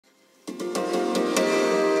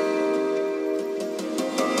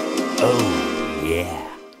Oh yeah.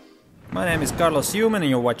 My name is Carlos Human and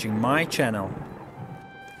you're watching my channel.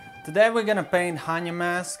 Today we're gonna paint Hannya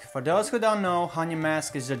mask. For those who don't know, Hannya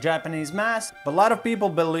mask is a Japanese mask, but a lot of people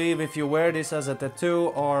believe if you wear this as a tattoo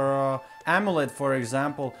or amulet, for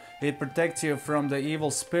example, it protects you from the evil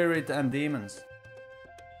spirit and demons.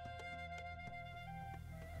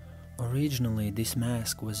 Originally, this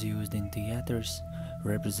mask was used in theaters,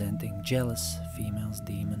 representing jealous female's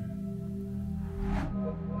demon.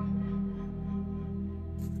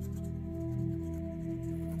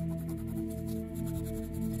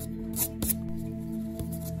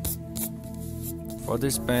 For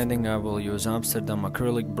this painting I will use Amsterdam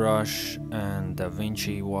acrylic brush and the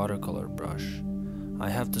Vinci watercolor brush. I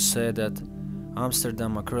have to say that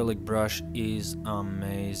Amsterdam acrylic brush is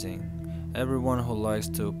amazing. Everyone who likes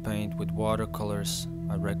to paint with watercolors,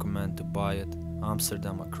 I recommend to buy it,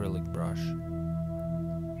 Amsterdam acrylic brush.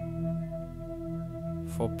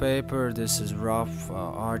 For paper, this is rough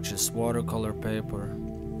Arches watercolor paper.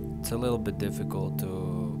 It's a little bit difficult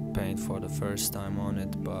to paint for the first time on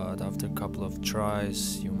it, but after a couple of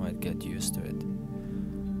tries you might get used to it.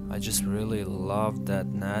 I just really love that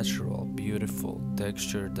natural, beautiful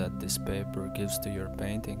texture that this paper gives to your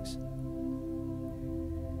paintings.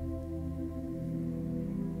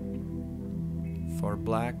 For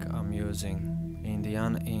black I'm using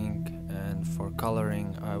Indian ink, and for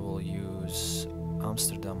coloring I will use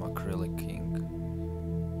Amsterdam acrylic ink.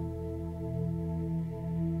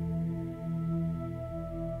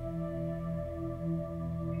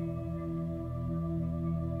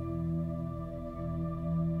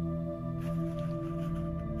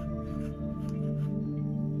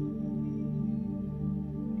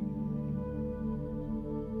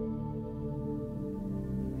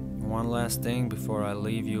 One last thing before I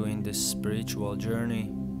leave you in this spiritual journey.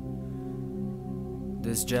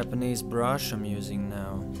 This Japanese brush I'm using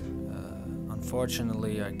now.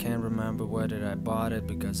 Unfortunately, I can't remember whether I bought it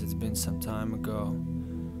because it's been some time ago.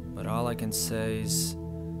 But all I can say is,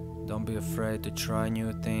 don't be afraid to try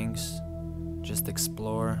new things. Just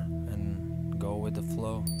explore and go with the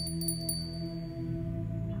flow.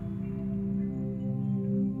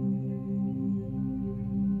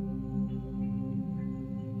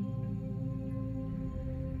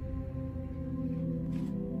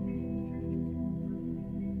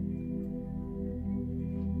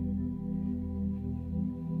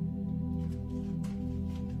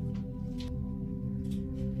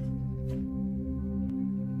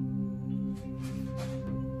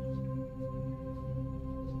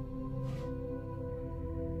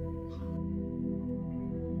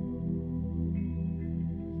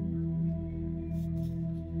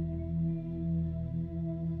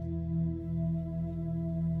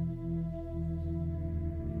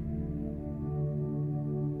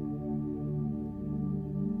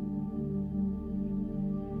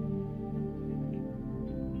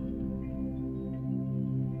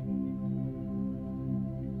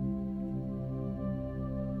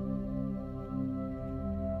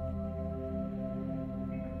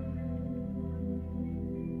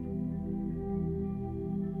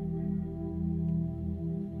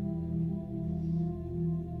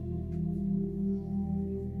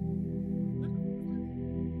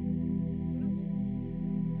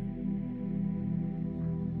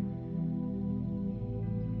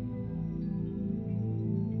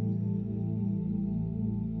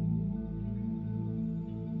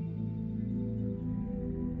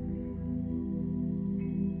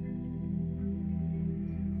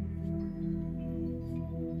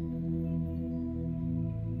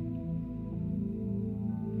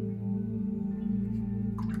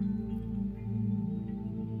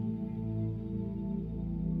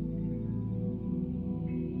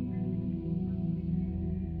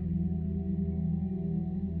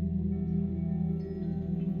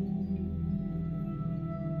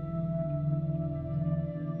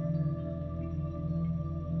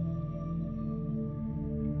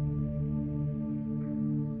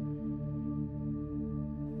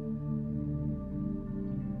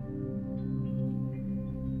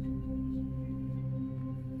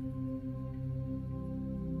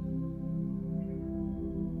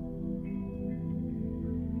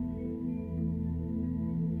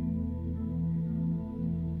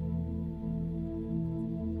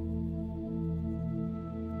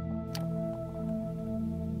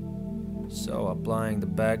 So applying the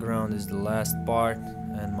background is the last part,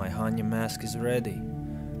 and my Hannya mask is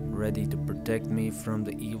ready to protect me from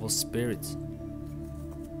the evil spirits.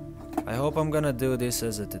 I hope I'm gonna do this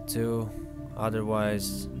as a tattoo,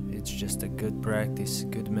 otherwise it's just a good practice,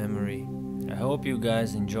 good memory, I hope you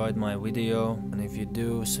guys enjoyed my video, and if you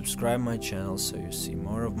do, subscribe my channel so you see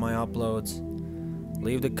more of my uploads.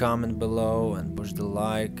 Leave the comment below and push the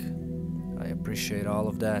like. I appreciate all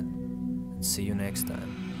of that, and see you next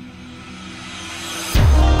time.